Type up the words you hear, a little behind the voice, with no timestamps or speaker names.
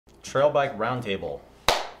Trail Bike Roundtable.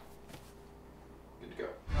 Good to go.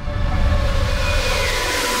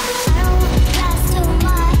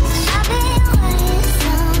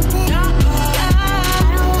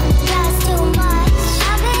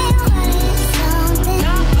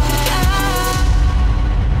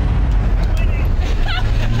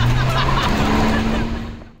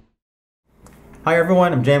 Hi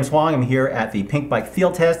everyone, I'm James Huang. I'm here at the Pinkbike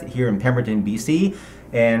Field Test here in Pemberton, BC.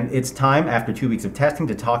 And it's time, after 2 weeks of testing,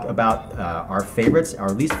 to talk about our favorites,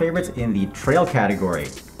 our least favorites in the trail category.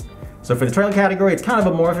 So for the trail category, it's kind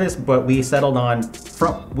of amorphous, but we settled on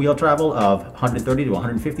front wheel travel of 130 to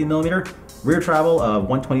 150 millimeter, rear travel of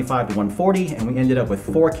 125 to 140, and we ended up with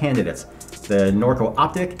 4 candidates. The Norco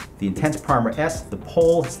Optic, the Intense Primer S, the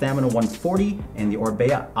Pole Stamina 140, and the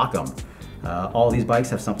Orbea Occam. All these bikes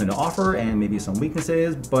have something to offer and maybe some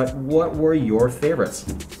weaknesses, but what were your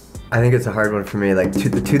favorites? I think it's a hard one for me. Like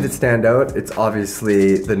the two that stand out, it's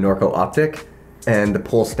obviously the Norco Optic and the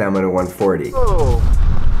Pole Stamina 140. Oh,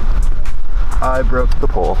 I broke the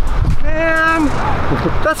pole. Man,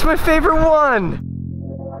 that's my favorite one.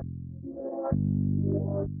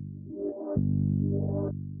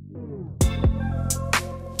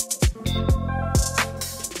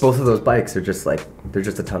 Both of those bikes are just like, they're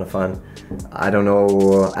just a ton of fun. I don't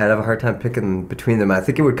know, I'd have a hard time picking between them. I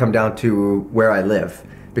think it would come down to where I live.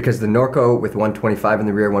 Because the Norco with 125 in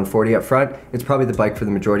the rear, 140 up front, it's probably the bike for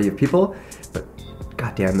the majority of people. But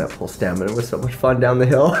goddamn, that Pole Stamina was so much fun down the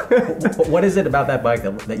hill. What is it about that bike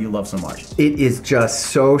that you love so much? It is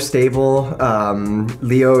just so stable.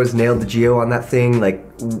 Leo has nailed the Giro on that thing. Like,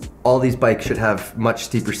 all these bikes should have much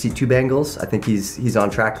steeper seat tube angles. I think he's on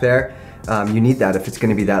track there. You need that if it's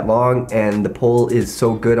going to be that long, and the pole is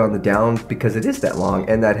so good on the down because it is that long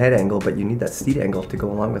and that head angle, but you need that seat angle to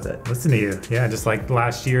go along with it. Listen to you. Yeah, just like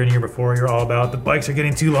last year and the year before, you're all about the bikes are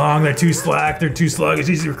getting too long, they're too slack, they're too sluggish,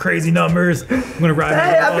 these are crazy numbers. I'm going to ride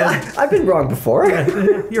Hey, I've been wrong before.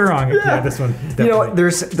 You're wrong. Yeah, this one definitely. You know,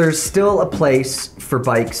 there's still a place for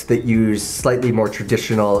bikes that use slightly more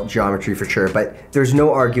traditional geometry for sure, but there's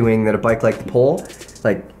no arguing that a bike like the Pole,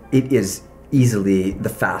 like, it is easily the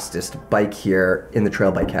fastest bike here in the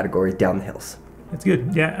trail bike category down the hills. It's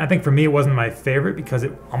good. Yeah, I think for me it wasn't my favorite because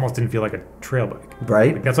it almost didn't feel like a trail bike.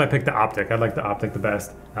 Right. Like, that's why I picked the Optic. I like the Optic the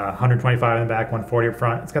best. 125 in the back, 140 up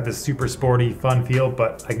front. It's got this super sporty, fun feel,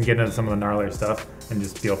 but I can get into some of the gnarlier stuff and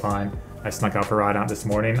just feel fine. I snuck out for a ride out this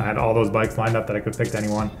morning. I had all those bikes lined up that I could pick to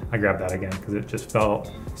anyone. I grabbed that again because it just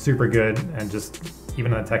felt super good, and just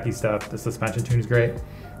even the techie stuff, the suspension tune is great.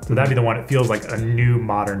 So that'd be the one. It feels like a new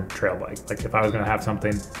modern trail bike. Like if I was gonna have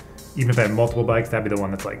something, even if I had multiple bikes, that'd be the one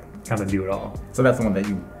that's like kind of do it all. So that's the one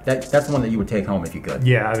that's the one that you would take home if you could.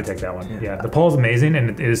 Yeah, I would take that one. Yeah, the Pole's amazing and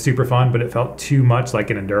it is super fun, but it felt too much like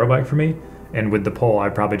an enduro bike for me. And with the Pole,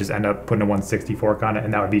 I'd probably just end up putting a 160 fork on it,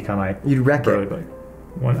 and that would be kind of my You'd wreck it. bike.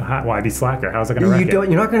 Why? I'd be slacker. How's it gonna wreck it? You're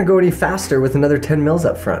not gonna go any faster with another 10 mils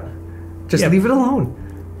up front. Just leave it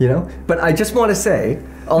alone, you know? But I just want to say,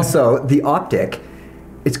 also, the Optic,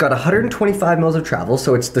 it's got 125 mils of travel,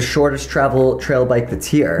 so it's the shortest travel trail bike that's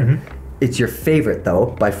here. Mm-hmm. It's your favorite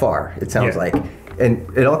though, by far, it sounds like. And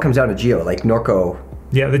it all comes down to Giro, like Norco.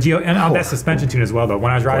 Yeah, the Giro, and that suspension tune as well though.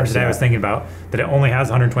 When I was riding today, I was thinking about that it only has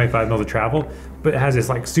 125 mils of travel, but it has this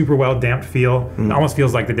like super well damped feel. It almost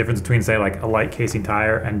feels like the difference between, say, like a light casing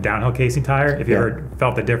tire and downhill casing tire. If you ever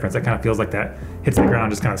felt the difference, it kind of feels like that hits the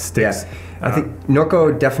ground, just kind of sticks. Yeah. I think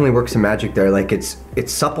Norco definitely works some magic there. Like it's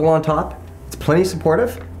supple on top, it's plenty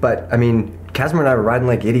supportive, but I mean, Kazimer and I were riding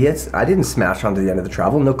like idiots. I didn't smash onto the end of the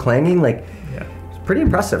travel, no clanging, like, it's pretty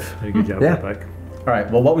impressive. Did a good job with that bike. All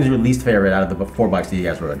right, well, what was your least favorite out of the 4 bikes that you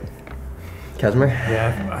guys rode? Kazimer?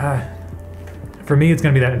 Yeah, for me, it's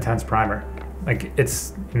gonna be that Intense Primer. Like,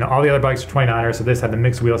 it's, you know, all the other bikes are 29ers, so this had the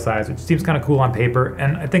mixed wheel size, which seems kind of cool on paper,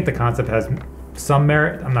 and I think the concept has some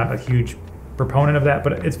merit. I'm not a huge proponent of that,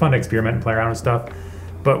 but it's fun to experiment and play around with stuff.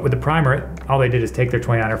 But with the Primer, all they did is take their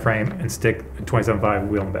 29er frame and stick a 27.5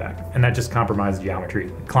 wheel in the back, and that just compromised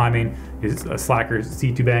geometry. Climbing is a slacker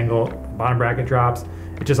seat tube angle, bottom bracket drops.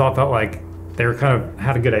 It just all felt like they were kind of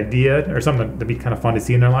had a good idea or something that'd be kind of fun to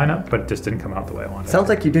see in their lineup, but it just didn't come out the way I wanted. Sounds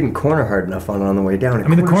like you didn't corner hard enough on the way down. I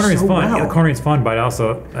mean, the cornering is fun. Yeah, the cornering is fun, but I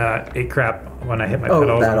also ate crap when I hit my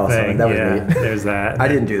pedals. That also. Thing. That was me. There's that. I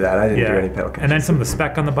didn't do that. I didn't do any pedal catches. And then some of the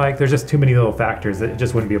spec on the bike, there's just too many little factors that it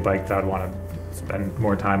just wouldn't be a bike that I'd want to spend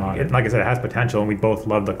more time on. Like I said, it has potential, and we both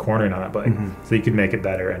love the cornering on that bike. So you could make it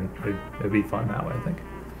better, and it'd be fun that way, I think.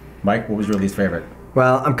 Mike, what was your least favorite?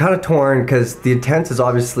 Well, I'm kind of torn because the Intense is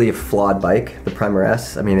obviously a flawed bike, the Primer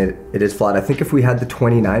S. I mean, it is flawed. I think if we had the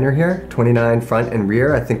 29er here, 29 front and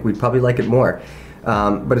rear, I think we'd probably like it more.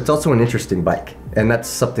 But it's also an interesting bike, and that's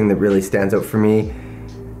something that really stands out for me.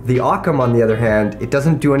 The Occam, on the other hand, it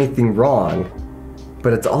doesn't do anything wrong,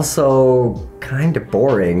 but it's also kind of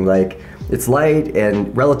boring. Like, it's light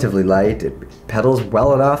and relatively light. It pedals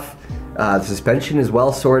well enough. The suspension is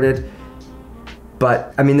well sorted.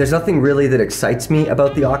 But, I mean, there's nothing really that excites me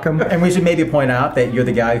about the Occam. And we should maybe point out that you're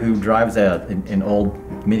the guy who drives an old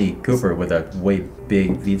Mini Cooper with a way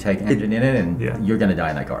big VTEC engine in it, and you're going to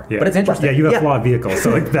die in that car. Yeah. But it's interesting. Yeah, you have flawed vehicles,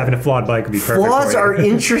 so like having a flawed bike would be perfect. Flaws are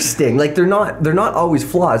interesting. Like, they're not always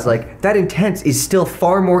flaws. Like, that Intense is still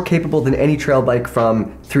far more capable than any trail bike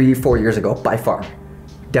from 3-4 years ago, by far.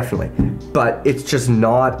 Definitely. But it's just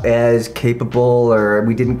not as capable, or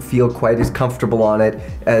we didn't feel quite as comfortable on it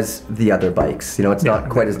as the other bikes. You know, it's not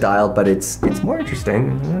quite as dialed, but it's more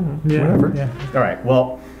interesting. Whatever. Yeah. All right.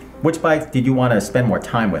 Well, which bike did you want to spend more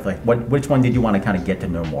time with? Like, which one did you want to kind of get to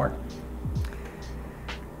know more?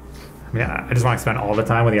 I mean, I just want to spend all the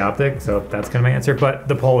time with the Optic, so that's kind of my answer. But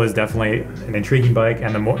the Pole is definitely an intriguing bike,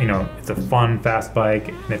 and the more, you know, it's a fun, fast bike,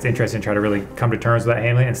 and it's interesting to try to really come to terms with that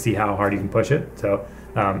handling and see how hard you can push it. So,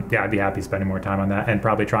 yeah, I'd be happy spending more time on that, and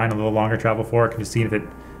probably trying a little longer travel fork and just seeing if it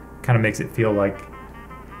kind of makes it feel like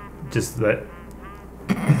just that.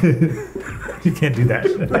 You can't do that.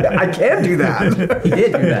 I can do that. He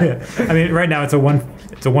did do that. I mean, right now it's a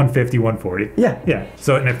 150, 140. Yeah. Yeah.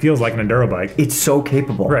 So, and it feels like an enduro bike. It's so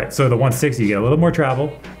capable. Right. So the 160, you get a little more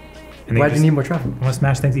travel. And Why do you need more travel? I want to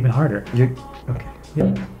smash things even harder. Okay. Yeah.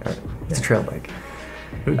 All right. It's a trail bike.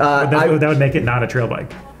 That would make it not a trail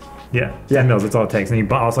bike. Yeah. 10 mils, that's all it takes. And you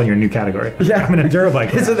also you're a new category. Yeah. I'm an enduro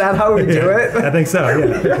bike. Isn't that how we do it? I think so,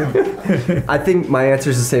 yeah. I think my answer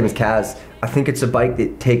is the same as Kaz. I think it's a bike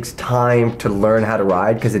that takes time to learn how to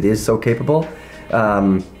ride because it is so capable.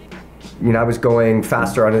 You know, I was going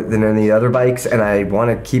faster on it than any other bikes, and I want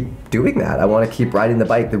to keep doing that. I want to keep riding the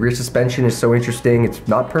bike. The rear suspension is so interesting. It's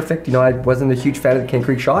not perfect. You know, I wasn't a huge fan of the Cane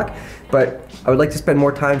Creek shock, but I would like to spend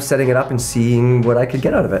more time setting it up and seeing what I could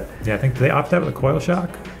get out of it. Yeah, I think they opt out with a coil shock.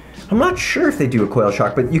 I'm not sure if they do a coil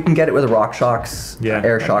shock, but you can get it with a RockShox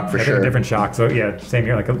air shock for sure. A different shock. So yeah, same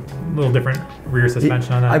here, like a little different rear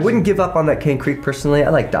suspension on that. I wouldn't give up on that Cane Creek personally. I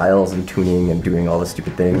like dials and tuning and doing all the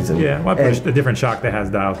stupid things. And, yeah, well, I pushed a different shock that has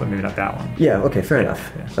dials, but maybe not that one. Yeah, okay, fair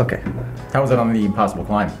enough. Yeah. Okay. How was it on the Impossible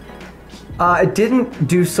Climb? It didn't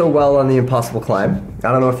do so well on the Impossible Climb.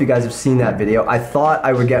 I don't know if you guys have seen that video. I thought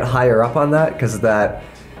I would get higher up on that because that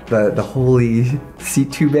the holy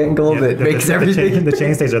seat tube angle that makes everything. The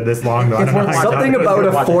chain stays are this long though. Something about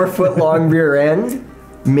a 4-foot-long rear end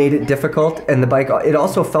made it difficult, and the bike, it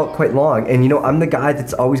also felt quite long. And you know, I'm the guy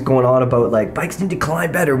that's always going on about like bikes need to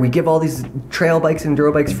climb better. We give all these trail bikes and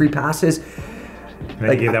enduro bikes free passes. And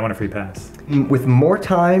I gave that one a free pass. With more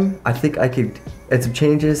time, I think I could, and some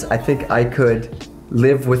changes, I think I could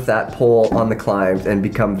live with that pole on the climbs and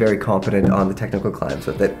become very competent on the technical climbs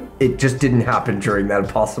with it. It just didn't happen during that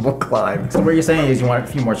Impossible Climb. So what you're saying is you want a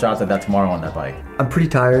few more shots of that tomorrow on that bike? I'm pretty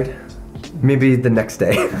tired. Maybe the next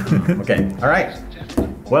day. Okay, all right.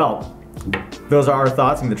 Well, those are our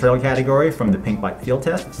thoughts in the trail category from the Pinkbike Field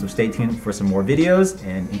Test. So stay tuned for some more videos,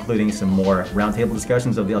 and including some more roundtable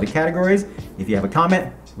discussions of the other categories. If you have a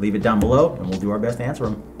comment, leave it down below, and we'll do our best to answer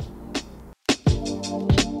them.